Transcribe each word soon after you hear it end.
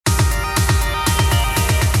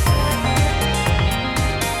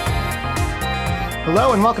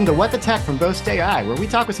Hello and welcome to What the Tech from Boast AI, where we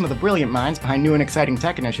talk with some of the brilliant minds behind new and exciting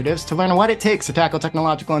tech initiatives to learn what it takes to tackle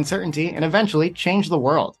technological uncertainty and eventually change the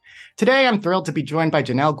world. Today, I'm thrilled to be joined by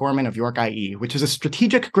Janelle Gorman of York IE, which is a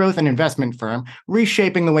strategic growth and investment firm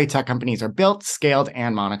reshaping the way tech companies are built, scaled,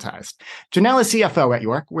 and monetized. Janelle is CFO at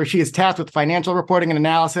York, where she is tasked with financial reporting and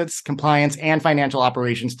analysis, compliance, and financial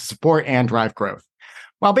operations to support and drive growth.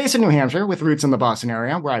 While based in New Hampshire, with roots in the Boston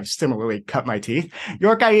area, where I've similarly cut my teeth,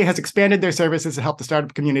 York IE has expanded their services to help the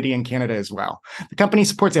startup community in Canada as well. The company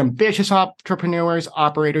supports ambitious entrepreneurs,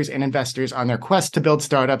 operators, and investors on their quest to build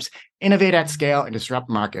startups, innovate at scale, and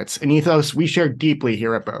disrupt markets, an ethos we share deeply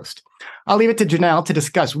here at Boast. I'll leave it to Janelle to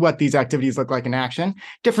discuss what these activities look like in action,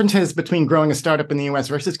 differences between growing a startup in the US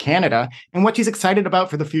versus Canada, and what she's excited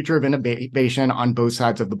about for the future of innovation on both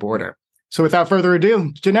sides of the border. So without further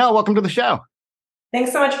ado, Janelle, welcome to the show.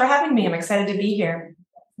 Thanks so much for having me. I'm excited to be here.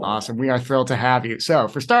 Awesome. We are thrilled to have you. So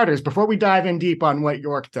for starters, before we dive in deep on what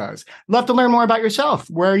York does, love to learn more about yourself.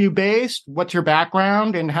 Where are you based? What's your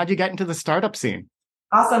background? And how'd you get into the startup scene?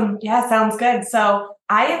 Awesome. Yeah, sounds good. So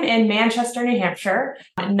I am in Manchester, New Hampshire.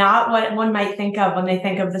 Not what one might think of when they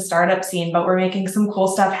think of the startup scene, but we're making some cool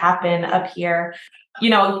stuff happen up here. You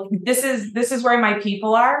know, this is where my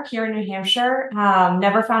people are here in New Hampshire.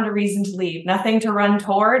 Never found a reason to leave. Nothing to run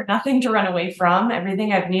toward, nothing to run away from.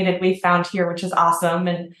 Everything I've needed, we found here, which is awesome.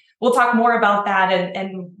 And we'll talk more about that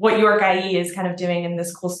and what York IE is kind of doing in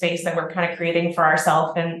this cool space that we're kind of creating for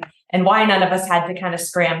ourselves and why none of us had to kind of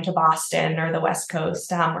scram to Boston or the West Coast.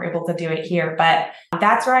 We're able to do it here, but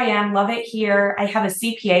that's where I am. Love it here. I have a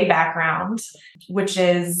CPA background, which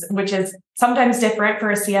is sometimes different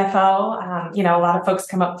for a CFO. A lot of folks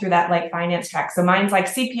come up through that like finance track. So mine's like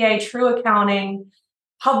CPA, true accounting,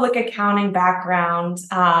 public accounting background.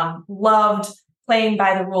 Loved playing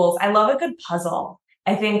by the rules. I love a good puzzle.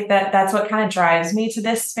 I think that's what kind of drives me to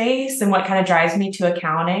this space and what kind of drives me to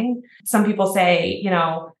accounting. Some people say,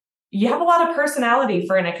 you have a lot of personality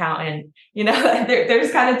for an accountant.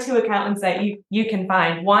 There's kind of two accountants that you can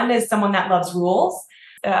find. One is someone that loves rules.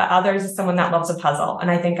 Others is someone that loves a puzzle. And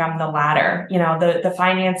I think I'm the latter. The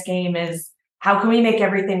finance game is, how can we make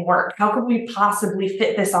everything work? How could we possibly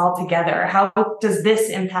fit this all together? How does this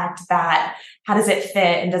impact that? How does it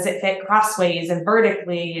fit? And does it fit crossways and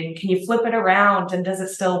vertically? And can you flip it around? And does it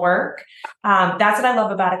still work? That's what I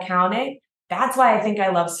love about accounting. That's why I think I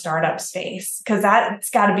love startup space, because that's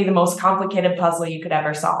got to be the most complicated puzzle you could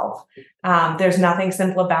ever solve. There's nothing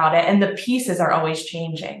simple about it. And the pieces are always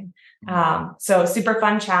changing. So super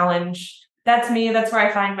fun challenge. That's me. That's where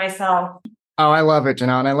I find myself. Oh, I love it,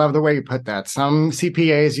 Janelle. And I love the way you put that. Some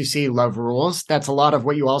CPAs you see love rules. That's a lot of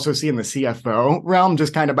what you also see in the CFO realm,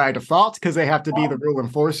 just kind of by default, because they have to be the rule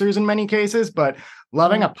enforcers in many cases. But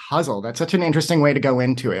loving a puzzle, that's such an interesting way to go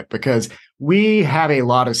into it, because we have a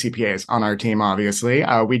lot of CPAs on our team, obviously.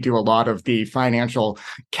 We do a lot of the financial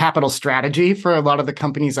capital strategy for a lot of the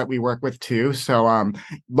companies that we work with, too. So a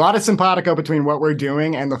lot of simpatico between what we're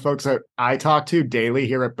doing and the folks that I talk to daily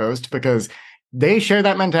here at Boast, because they share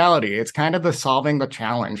that mentality. It's kind of the solving the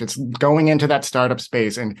challenge. It's going into that startup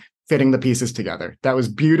space and fitting the pieces together. That was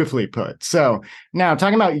beautifully put. So now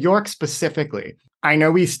talking about York specifically, I know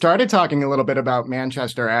we started talking a little bit about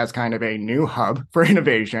Manchester as kind of a new hub for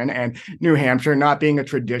innovation and New Hampshire not being a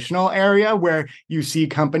traditional area where you see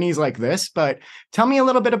companies like this, but tell me a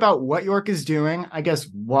little bit about what York is doing, I guess,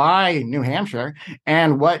 why New Hampshire,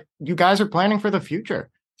 and what you guys are planning for the future.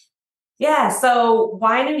 Yeah. So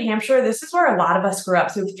why New Hampshire? This is where a lot of us grew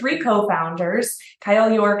up. So we have three co-founders,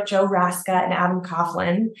 Kyle York, Joe Raska, and Adam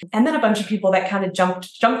Coughlin. And then a bunch of people that kind of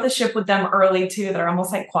jumped the ship with them early too. They're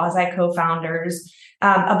almost like quasi co-founders.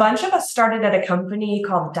 A bunch of us started at a company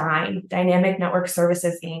called DINE, Dynamic Network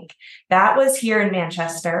Services, Inc. That was here in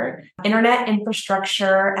Manchester, Internet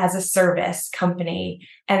Infrastructure as a Service company.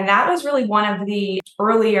 And that was really one of the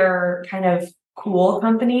earlier kind of cool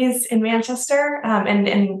companies in Manchester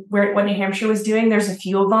and what New Hampshire was doing. There's a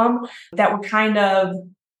few of them that were kind of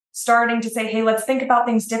starting to say, hey, let's think about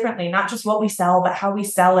things differently, not just what we sell, but how we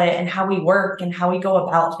sell it and how we work and how we go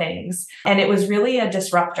about things. And it was really a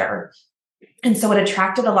disruptor. And so it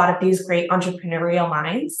attracted a lot of these great entrepreneurial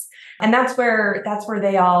minds. And that's where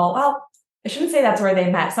they all, well, I shouldn't say that's where they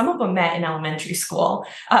met. Some of them met in elementary school,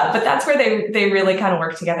 but that's where they really kind of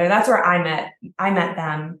worked together. That's where I met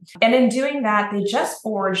them. And in doing that, they just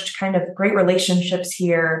forged kind of great relationships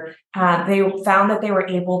here. They found that they were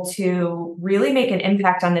able to really make an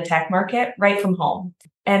impact on the tech market right from home.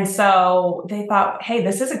 And so they thought, hey,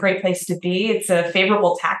 this is a great place to be. It's a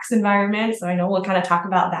favorable tax environment. So I know we'll kind of talk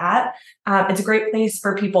about that. It's a great place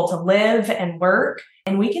for people to live and work.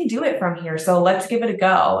 and we can do it from here. So let's give it a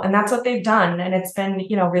go. And that's what they've done. And it's been,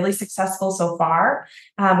 really successful so far.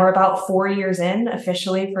 We're about 4 years in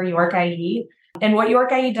officially for York IE. And what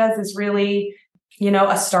York IE does is really,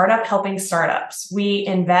 a startup helping startups. We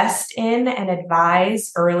invest in and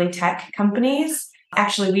advise early tech companies.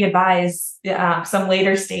 Actually, we advise some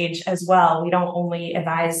later stage as well. We don't only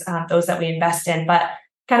advise those that we invest in, but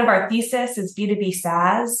kind of our thesis is B2B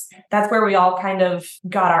SaaS. That's where we all kind of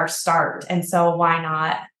got our start. And so why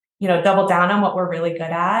not, double down on what we're really good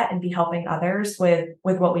at and be helping others with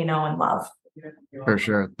what we know and love. For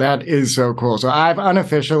sure. That is so cool. So I've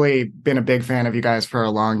unofficially been a big fan of you guys for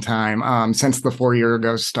a long time, since the 4 year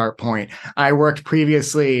ago start point. I worked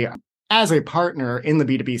previously as a partner in the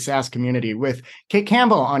B2B SaaS community with Kate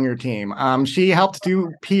Campbell on your team. She helped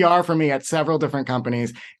do PR for me at several different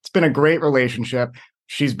companies. It's been a great relationship.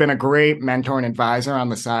 She's been a great mentor and advisor on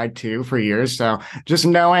the side too for years. So just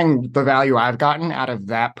knowing the value I've gotten out of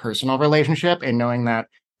that personal relationship and knowing that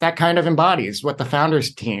kind of embodies what the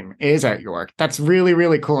founders team is at York. That's really,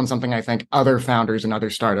 really cool and something I think other founders and other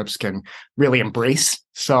startups can really embrace.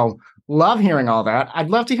 So love hearing all that. I'd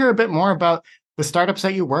love to hear a bit more about the startups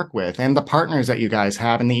that you work with and the partners that you guys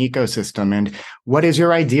have in the ecosystem. And what is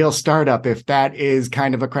your ideal startup, if that is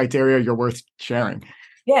kind of a criteria you're worth sharing?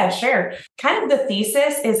 Yeah, sure. Kind of the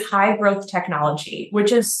thesis is high growth technology,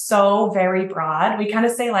 which is so very broad. We kind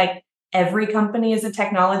of say like every company is a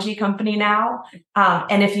technology company now.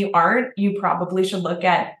 And if you aren't, you probably should look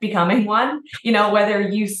at becoming one, whether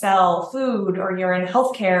you sell food or you're in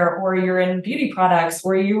healthcare or you're in beauty products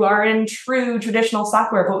or you are in true traditional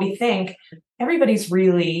software. But we think everybody's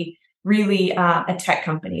really a tech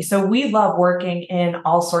company. So we love working in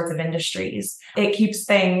all sorts of industries. It keeps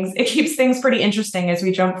things pretty interesting as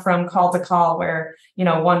we jump from call to call where,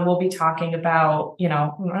 one will be talking about,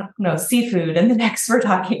 seafood, and the next we're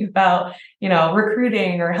talking about,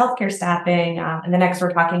 recruiting or healthcare staffing. And the next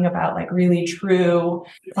we're talking about like really true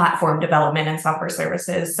platform development and software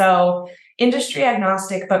services. So industry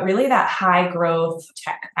agnostic, but really that high growth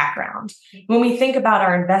tech background. When we think about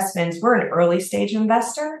our investments, we're an early stage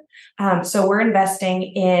investor. So we're investing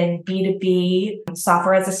in B2B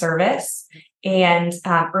software as a service and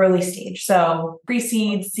early stage. So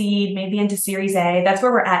pre-seed, seed, maybe into Series A. That's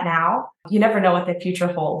where we're at now. You never know what the future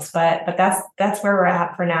holds, but that's where we're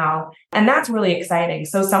at for now. And that's really exciting.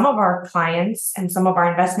 So some of our clients and some of our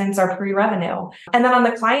investments are pre-revenue. And then on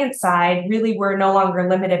the client side, really, we're no longer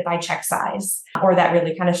limited by check size or that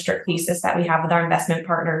really kind of strict thesis that we have with our investment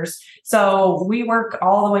partners. So we work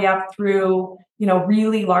all the way up through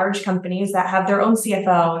really large companies that have their own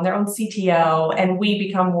CFO and their own CTO, and we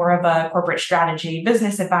become more of a corporate strategy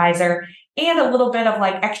business advisor and a little bit of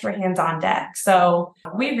like extra hands on deck. So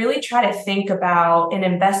we really try to think about in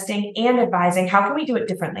investing and advising, how can we do it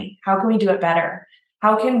differently? How can we do it better?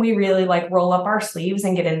 How can we really like roll up our sleeves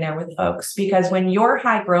and get in there with folks? Because when you're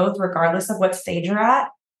high growth, regardless of what stage you're at,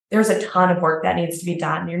 there's a ton of work that needs to be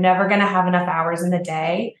done. You're never going to have enough hours in the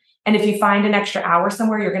day. And if you find an extra hour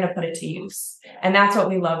somewhere, you're going to put it to use. And that's what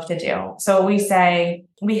we love to do. So we say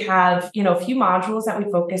we have, a few modules that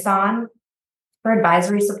we focus on for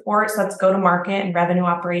advisory support. So let's go to market and revenue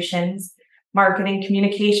operations, marketing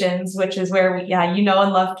communications, which is where we, and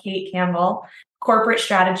love Kate Campbell, corporate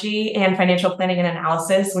strategy and financial planning and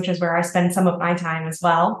analysis, which is where I spend some of my time as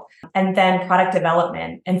well. And then product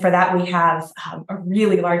development. And for that, we have a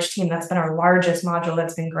really large team. That's been our largest module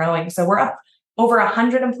that's been growing. So we're up over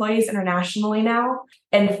 100 employees internationally now,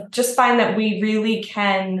 and just find that we really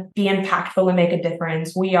can be impactful and make a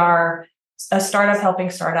difference. We are a startup helping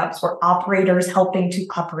startups. We're operators helping to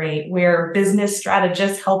operate. We're business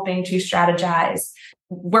strategists helping to strategize.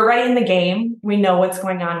 We're right in the game. We know what's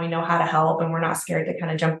going on. We know how to help, and we're not scared to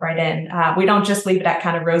kind of jump right in. We don't just leave it at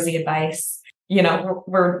kind of rosy advice.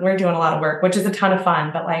 We're doing a lot of work, which is a ton of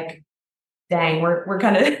fun, but like, dang, we're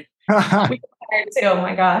kind of we tired too. Oh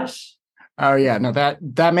my gosh. Oh yeah, no,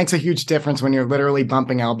 that makes a huge difference when you're literally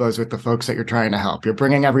bumping elbows with the folks that you're trying to help. You're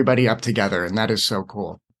bringing everybody up together, and that is so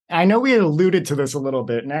cool. I know we had alluded to this a little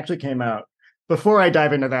bit and actually came out before I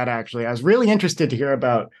dive into that. Actually, I was really interested to hear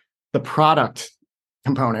about the product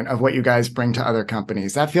component of what you guys bring to other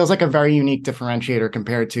companies. That feels like a very unique differentiator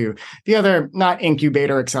compared to the other, not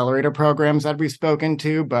incubator accelerator programs that we've spoken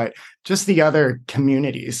to, but just the other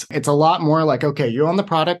communities. It's a lot more like, okay, you own the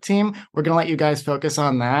product team. We're going to let you guys focus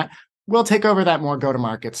on that. We'll take over that more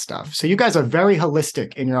go-to-market stuff. So you guys are very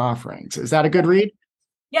holistic in your offerings. Is that a good read?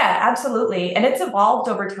 Yeah, absolutely. And it's evolved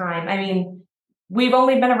over time. I mean, we've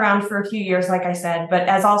only been around for a few years, like I said, but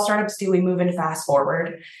as all startups do, we move into fast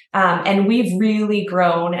forward. And we've really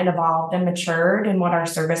grown and evolved and matured in what our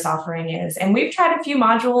service offering is. And we've tried a few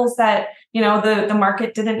modules that, the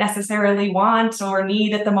market didn't necessarily want or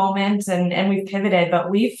need at the moment. And we've pivoted, but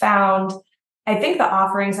we've found, I think the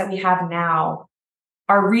offerings that we have now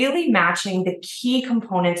are really matching the key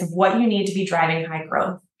components of what you need to be driving high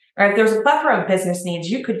growth. Right? There's a plethora of business needs.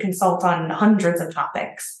 You could consult on hundreds of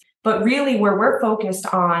topics, but really where we're focused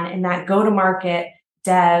on in that go-to-market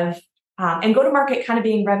dev and go-to-market kind of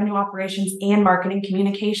being revenue operations and marketing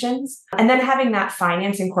communications, and then having that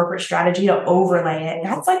finance and corporate strategy to overlay it.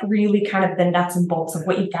 That's like really kind of the nuts and bolts of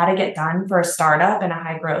what you got to get done for a startup and a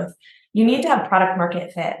high growth. You need to have product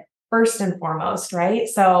market fit first and foremost, right?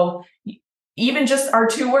 So even just our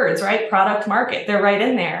two words, right? Product market, they're right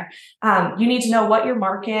in there. You need to know what your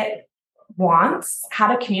market wants,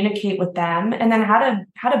 how to communicate with them, and then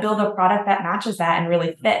how to build a product that matches that and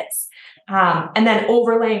really fits. And then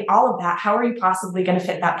overlaying all of that, how are you possibly going to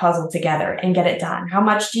fit that puzzle together and get it done? How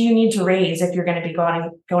much do you need to raise if you're going to be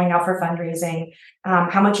going out for fundraising?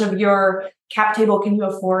 How much of your cap table can you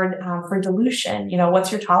afford for dilution? What's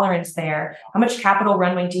your tolerance there? How much capital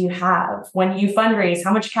runway do you have when you fundraise?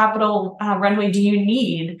 How much capital runway do you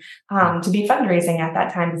need to be fundraising at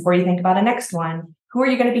that time before you think about a next one? Who are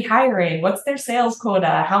you going to be hiring? What's their sales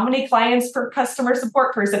quota? How many clients per customer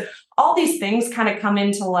support person? All these things kind of come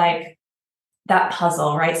into like that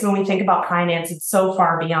puzzle, right? So when we think about finance, it's so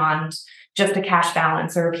far beyond just a cash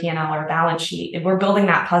balance or a P&L or a balance sheet. We're building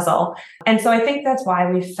that puzzle. And so I think that's why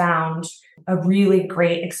we've found a really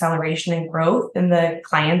great acceleration and growth in the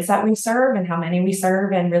clients that we serve and how many we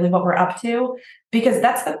serve and really what we're up to, because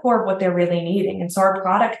that's the core of what they're really needing. And so our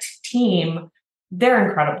product team, they're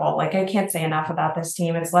incredible. Like I can't say enough about this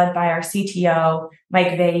team. It's led by our CTO,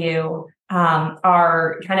 Mike Vayu,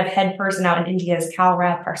 our kind of head person out in India is Cal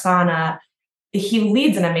Rep, Parsana. He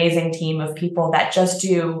leads an amazing team of people that just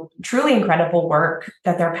do truly incredible work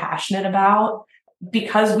that they're passionate about.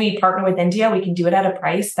 Because we partner with India, we can do it at a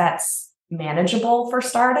price that's manageable for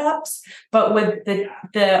startups. But with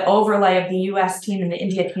the overlay of the US team and the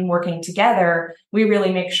India team working together, we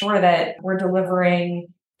really make sure that we're delivering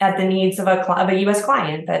at the needs of a US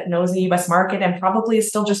client that knows the US market and probably is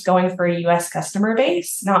still just going for a US customer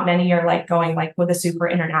base. Not many are like going like with a super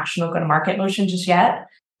international go-to-market motion just yet.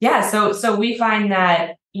 Yeah, so we find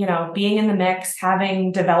that, being in the mix,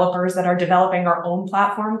 having developers that are developing our own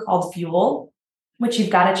platform called Fuel, which you've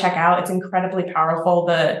got to check out. It's incredibly powerful.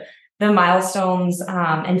 The milestones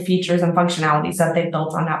and features and functionalities that they've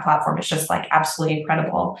built on that platform is just like absolutely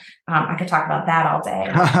incredible. I could talk about that all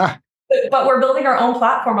day. But we're building our own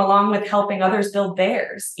platform along with helping others build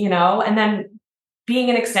theirs, and then being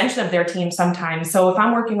an extension of their team sometimes. So if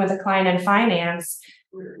I'm working with a client in finance,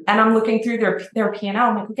 and I'm looking through their P&L,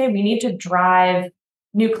 I'm like, okay, we need to drive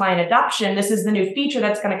new client adoption. This is the new feature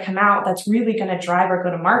that's going to come out that's really going to drive our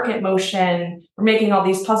go-to-market motion. We're making all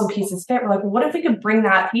these puzzle pieces fit. We're like, well, what if we could bring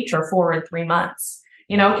that feature forward 3 months?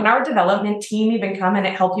 Can our development team even come in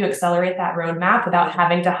and help you accelerate that roadmap without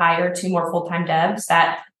having to hire 2 more full-time devs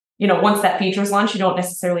that, once that feature is launched, you don't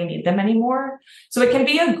necessarily need them anymore. So it can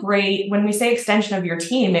be when we say extension of your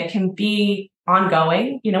team, it can be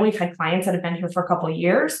ongoing. We've had clients that have been here for a couple of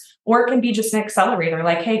years, or it can be just an accelerator.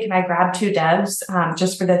 Like, hey, can I grab 2 devs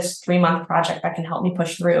just for this 3-month project that can help me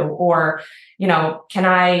push through? Or, can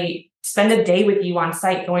I spend a day with you on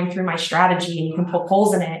site going through my strategy and you can poke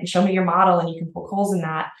holes in it and show me your model and you can poke holes in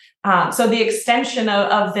that. So the extension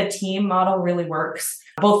of the team model really works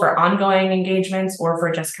both for ongoing engagements or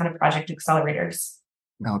for just kind of project accelerators.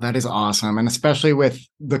 No, that is awesome. And especially with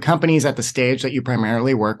the companies at the stage that you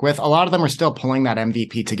primarily work with, a lot of them are still pulling that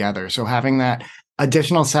MVP together. So having that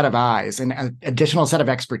additional set of eyes and an additional set of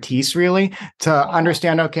expertise really to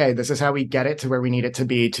understand, okay, this is how we get it to where we need it to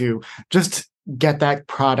be to just get that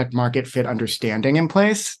product market fit understanding in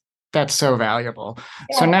place. That's so valuable.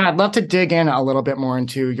 Yeah. So now I'd love to dig in a little bit more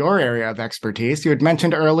into your area of expertise. You had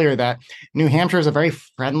mentioned earlier that New Hampshire is a very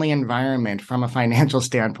friendly environment from a financial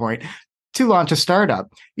standpoint to launch a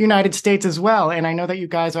startup. United States as well. And I know that you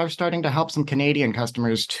guys are starting to help some Canadian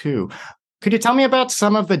customers too. Could you tell me about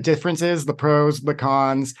some of the differences, the pros, the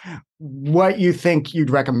cons, what you think you'd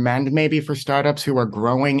recommend maybe for startups who are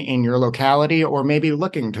growing in your locality or maybe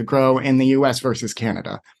looking to grow in the US versus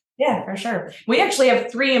Canada? Yeah, for sure. We actually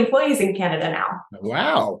have 3 employees in Canada now.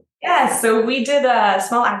 Wow. Yeah, so we did a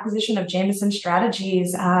small acquisition of Jameson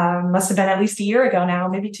Strategies. Must have been at least a year ago now,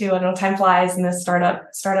 maybe two. I know time flies in this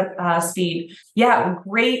startup speed. Yeah,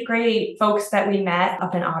 great folks that we met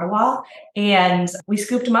up in Ottawa, and we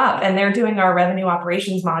scooped them up. And they're doing our revenue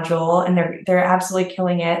operations module, and they're absolutely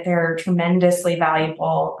killing it. They're tremendously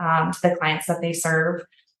valuable to the clients that they serve,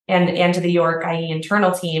 and to the York IE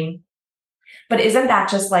internal team. But isn't that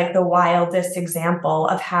just like the wildest example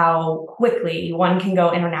of how quickly one can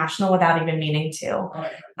go international without even meaning to?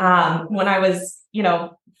 When I was,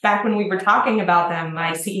 back when we were talking about them,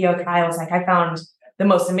 my CEO, Kyle, was like, I found the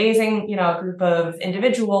most amazing, group of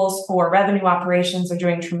individuals for revenue operations. They're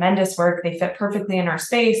doing tremendous work. They fit perfectly in our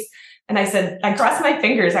space. And I said, I crossed my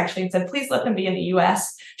fingers actually and said, please let them be in the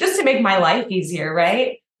US just to make my life easier,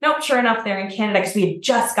 right? Nope, sure enough, they're in Canada because we had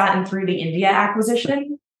just gotten through the India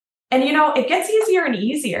acquisition. And it gets easier and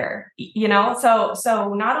easier, so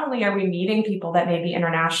not only are we meeting people that may be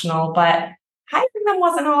international, but hiring them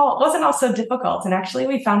wasn't all so difficult. And actually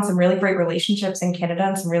we found some really great relationships in Canada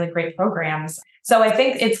and some really great programs. So I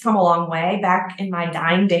think it's come a long way. Back in my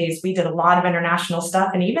dying days, we did a lot of international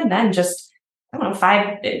stuff. And even then, just, I don't know,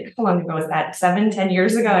 how long ago was that? 7-10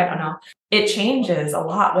 years ago? I don't know. It changes a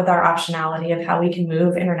lot with our optionality of how we can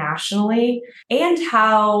move internationally and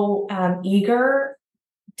how eager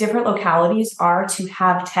different localities are to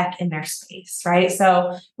have tech in their space, right?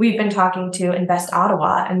 So we've been talking to Invest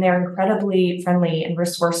Ottawa, and they're incredibly friendly and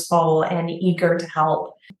resourceful and eager to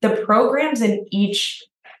help. The programs in each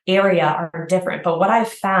area are different, but what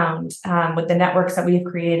I've found with the networks that we've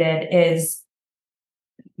created is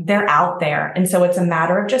they're out there. And so it's a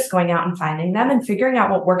matter of just going out and finding them and figuring out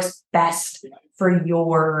what works best for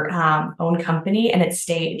your own company and its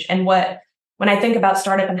stage. And when I think about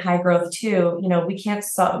startup and high growth too,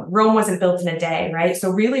 Rome wasn't built in a day, right?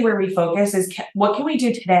 So really where we focus is what can we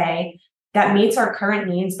do today that meets our current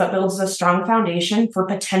needs, but builds a strong foundation for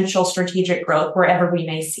potential strategic growth wherever we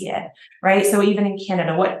may see it, right? So even in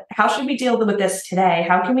Canada, how should we deal with this today?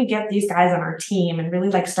 How can we get these guys on our team and really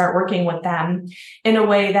start working with them in a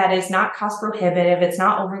way that is not cost prohibitive, it's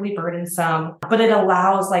not overly burdensome, but it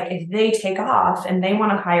allows, if they take off and they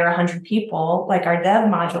want to hire 100 people, like our dev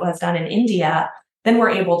module has done in India, then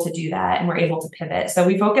we're able to do that and we're able to pivot. So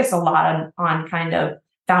we focus a lot on kind of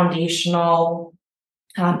foundational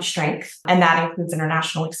strength, and that includes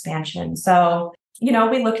international expansion. So,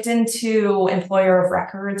 we looked into employer of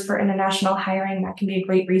records for international hiring. That can be a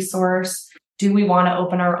great resource. Do we want to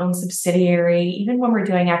open our own subsidiary? Even when we're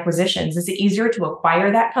doing acquisitions, is it easier to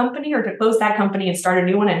acquire that company or to close that company and start a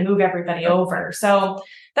new one and move everybody over? So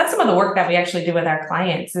that's some of the work that we actually do with our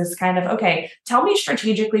clients is kind of, okay, tell me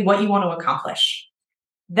strategically what you want to accomplish.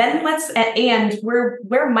 Then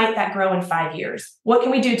where might that grow in 5 years? What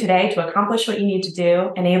can we do today to accomplish what you need to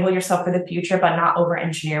do, enable yourself for the future, but not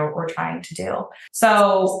over-engineer what we're trying to do?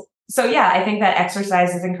 So yeah, I think that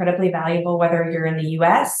exercise is incredibly valuable, whether you're in the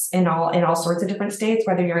US, in all sorts of different states,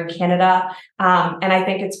 whether you're in Canada. And I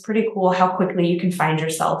think it's pretty cool how quickly you can find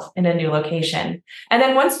yourself in a new location. And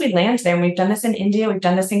then once we land there, and we've done this in India, we've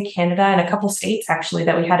done this in Canada, and a couple states actually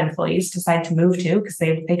that we had employees decide to move to because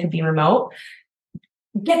they could be remote.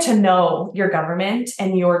 Get to know your government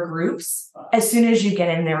and your groups as soon as you get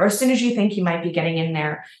in there, or as soon as you think you might be getting in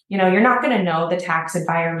there. You're not going to know the tax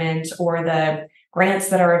environment or the grants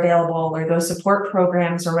that are available or those support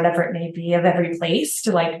programs or whatever it may be of every place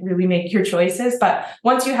to really make your choices. But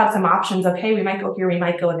once you have some options of, hey, we might go here, we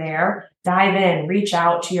might go there, dive in, reach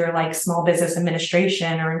out to your small business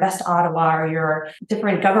administration or Invest Ottawa or your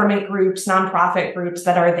different government groups, nonprofit groups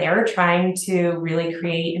that are there trying to really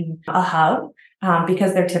create a hub.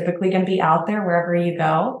 Because they're typically going to be out there wherever you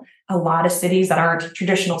go. A lot of cities that aren't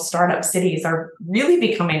traditional startup cities are really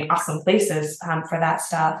becoming awesome places for that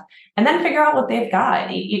stuff. And then figure out what they've got.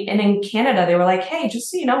 And in Canada, they were like, hey, just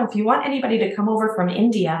so you know, if you want anybody to come over from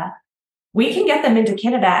India, we can get them into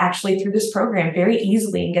Canada actually through this program very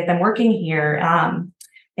easily and get them working here.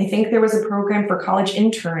 I think there was a program for college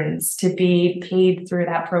interns to be paid through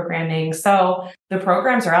that programming. So the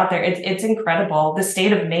programs are out there. It's incredible. The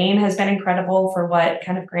state of Maine has been incredible for what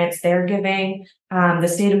kind of grants they're giving. The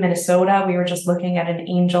state of Minnesota, we were just looking at an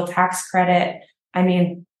angel tax credit. I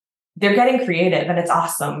mean, they're getting creative and it's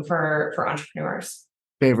awesome for entrepreneurs.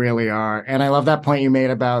 They really are. And I love that point you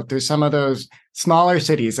made about there's some of those smaller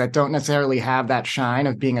cities that don't necessarily have that shine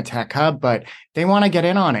of being a tech hub, but they want to get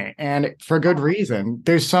in on it. And for good reason.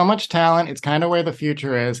 There's so much talent. It's kind of where the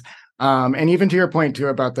future is. And even to your point, too,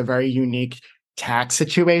 about the very unique tax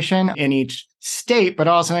situation in each state, but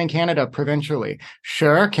also in Canada provincially.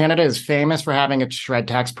 Sure, Canada is famous for having its shred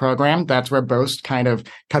tax program. That's where Boast kind of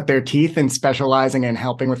cut their teeth in specializing in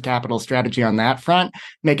helping with capital strategy on that front,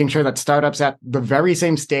 making sure that startups at the very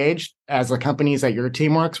same stage as the companies that your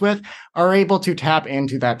team works with are able to tap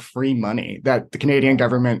into that free money that the Canadian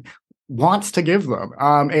government wants to give them.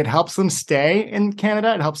 It helps them stay in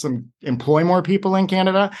Canada. It helps them employ more people in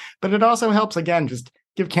Canada, but it also helps, again, just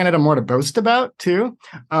give Canada more to boast about too,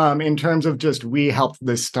 in terms of just we helped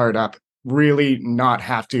this startup really not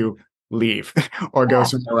have to leave or go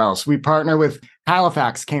somewhere else. We partner with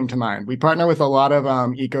Halifax came to mind. We partner with a lot of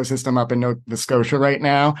ecosystem up in Nova Scotia right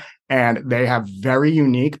now, and they have very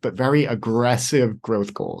unique but very aggressive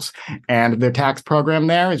growth goals. And the tax program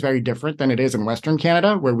there is very different than it is in Western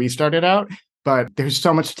Canada, where we started out. But there's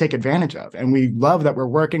so much to take advantage of. And we love that we're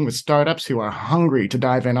working with startups who are hungry to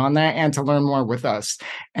dive in on that and to learn more with us.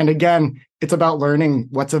 And again, it's about learning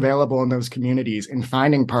what's available in those communities and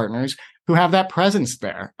finding partners who have that presence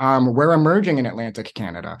there. We're emerging in Atlantic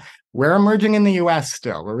Canada. We're emerging in the US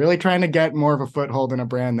still. We're really trying to get more of a foothold and a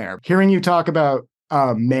brand there. Hearing you talk about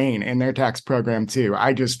Maine and their tax program too,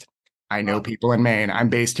 I know people in Maine. I'm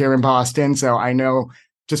based here in Boston, so I know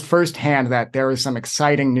just firsthand that there is some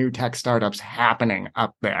exciting new tech startups happening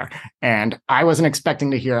up there. And I wasn't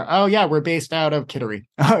expecting to hear, oh yeah, we're based out of Kittery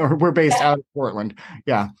or we're based out of Portland.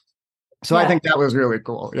 Yeah. So I think that was really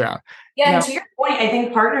cool. Yeah. Yeah. And to your point, I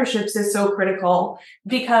think partnerships is so critical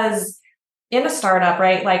because in a startup,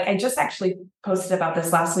 right? Like I just actually posted about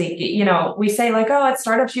this last week. We say like, oh, at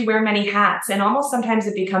startups, you wear many hats. And almost sometimes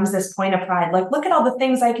it becomes this point of pride. Like, look at all the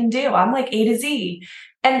things I can do. I'm like A to Z.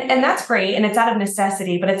 And that's great. And it's out of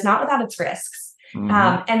necessity, but it's not without its risks.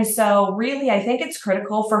 Mm-hmm. And so really, I think it's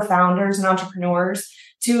critical for founders and entrepreneurs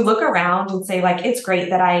to look around and say like, it's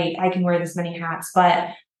great that I can wear this many hats, but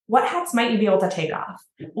what hats might you be able to take off?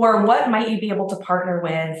 Or what might you be able to partner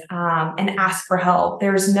with and ask for help?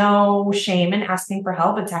 There's no shame in asking for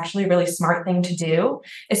help. It's actually a really smart thing to do,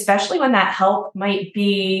 especially when that help might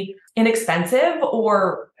be inexpensive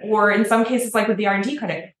or in some cases, like with the R&D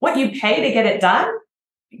credit, what you pay to get it done,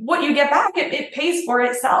 what you get back, it pays for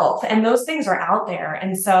itself. And those things are out there.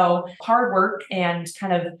 And so hard work and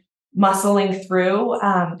kind of muscling through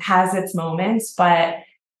has its moments, but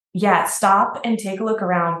yeah, stop and take a look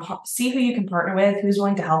around, see who you can partner with, who's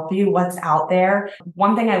willing to help you, what's out there.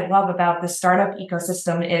 One thing I love about the startup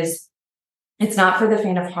ecosystem is it's not for the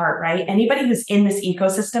faint of heart, right? Anybody who's in this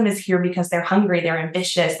ecosystem is here because they're hungry, they're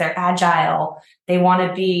ambitious, they're agile, they're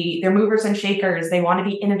movers and shakers, they want to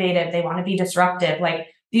be innovative, they want to be disruptive. Like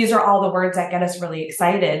these are all the words that get us really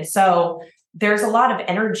excited. So there's a lot of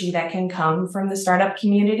energy that can come from the startup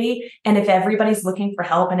community. And if everybody's looking for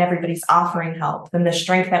help and everybody's offering help, then the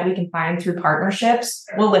strength that we can find through partnerships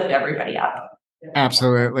will lift everybody up.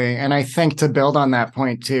 Absolutely. And I think to build on that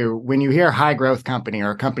point too, when you hear high growth company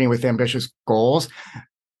or a company with ambitious goals,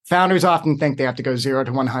 founders often think they have to go 0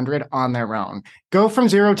 to 100 on their own. Go from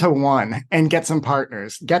 0 to 1 and get some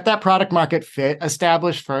partners. Get that product market fit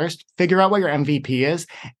established first, figure out what your MVP is,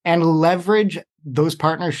 and leverage those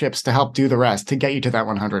partnerships to help do the rest to get you to that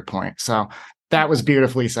 100 point. So that was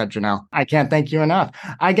beautifully said, Janelle. I can't thank you enough.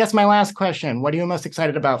 I guess my last question, what are you most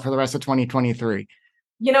excited about for the rest of 2023?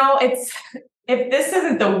 If this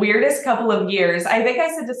isn't the weirdest couple of years, I think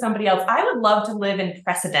I said to somebody else, I would love to live in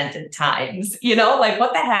precedented times, like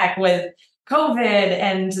what the heck with COVID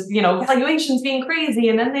and, valuations being crazy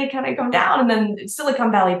and then they kind of come down and then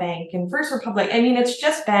Silicon Valley Bank and First Republic. I mean, it's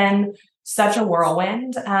just been such a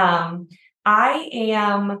whirlwind. I'm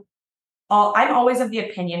always of the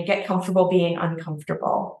opinion, get comfortable being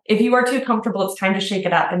uncomfortable. If you are too comfortable, it's time to shake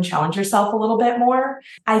it up and challenge yourself a little bit more.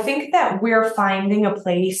 I think that we're finding a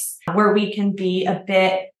place where we can be a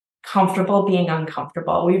bit comfortable being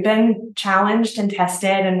uncomfortable. We've been challenged and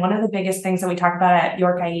tested. And one of the biggest things that we talk about at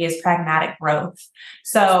York IE is pragmatic growth.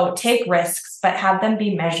 So take risks, but have them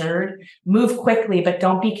be measured, move quickly, but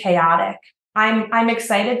don't be chaotic. I'm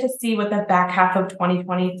excited to see what the back half of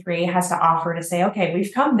 2023 has to offer to say, okay,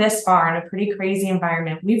 we've come this far in a pretty crazy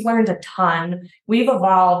environment. We've learned a ton. We've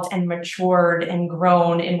evolved and matured and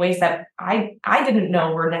grown in ways that I didn't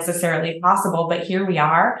know were necessarily possible, but here we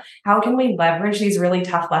are. How can we leverage these really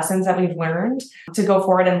tough lessons that we've learned to go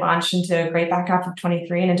forward and launch into a great back half of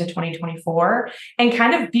 23 and into 2024 and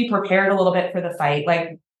kind of be prepared a little bit for the fight?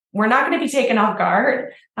 Like, we're not going to be taken off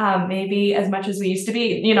guard, maybe as much as we used to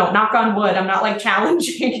be, knock on wood. I'm not like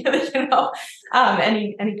challenging,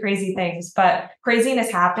 any crazy things, but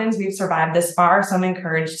craziness happens. We've survived this far. So I'm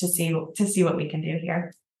encouraged to see what we can do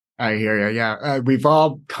here. I hear you. Yeah. We've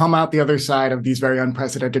all come out the other side of these very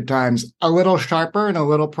unprecedented times a little sharper and a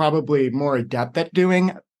little probably more adept at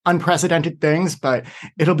doing unprecedented things, but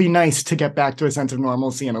it'll be nice to get back to a sense of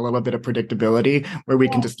normalcy and a little bit of predictability where we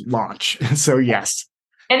can just launch. So, yes.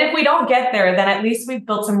 And if we don't get there, then at least we've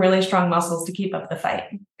built some really strong muscles to keep up the fight.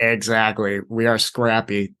 Exactly. We are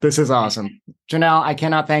scrappy. This is awesome. Janelle, I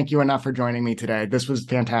cannot thank you enough for joining me today. This was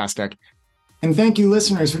fantastic. And thank you,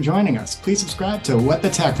 listeners, for joining us. Please subscribe to What the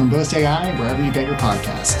Tech from Boost AI wherever you get your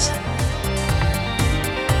podcasts.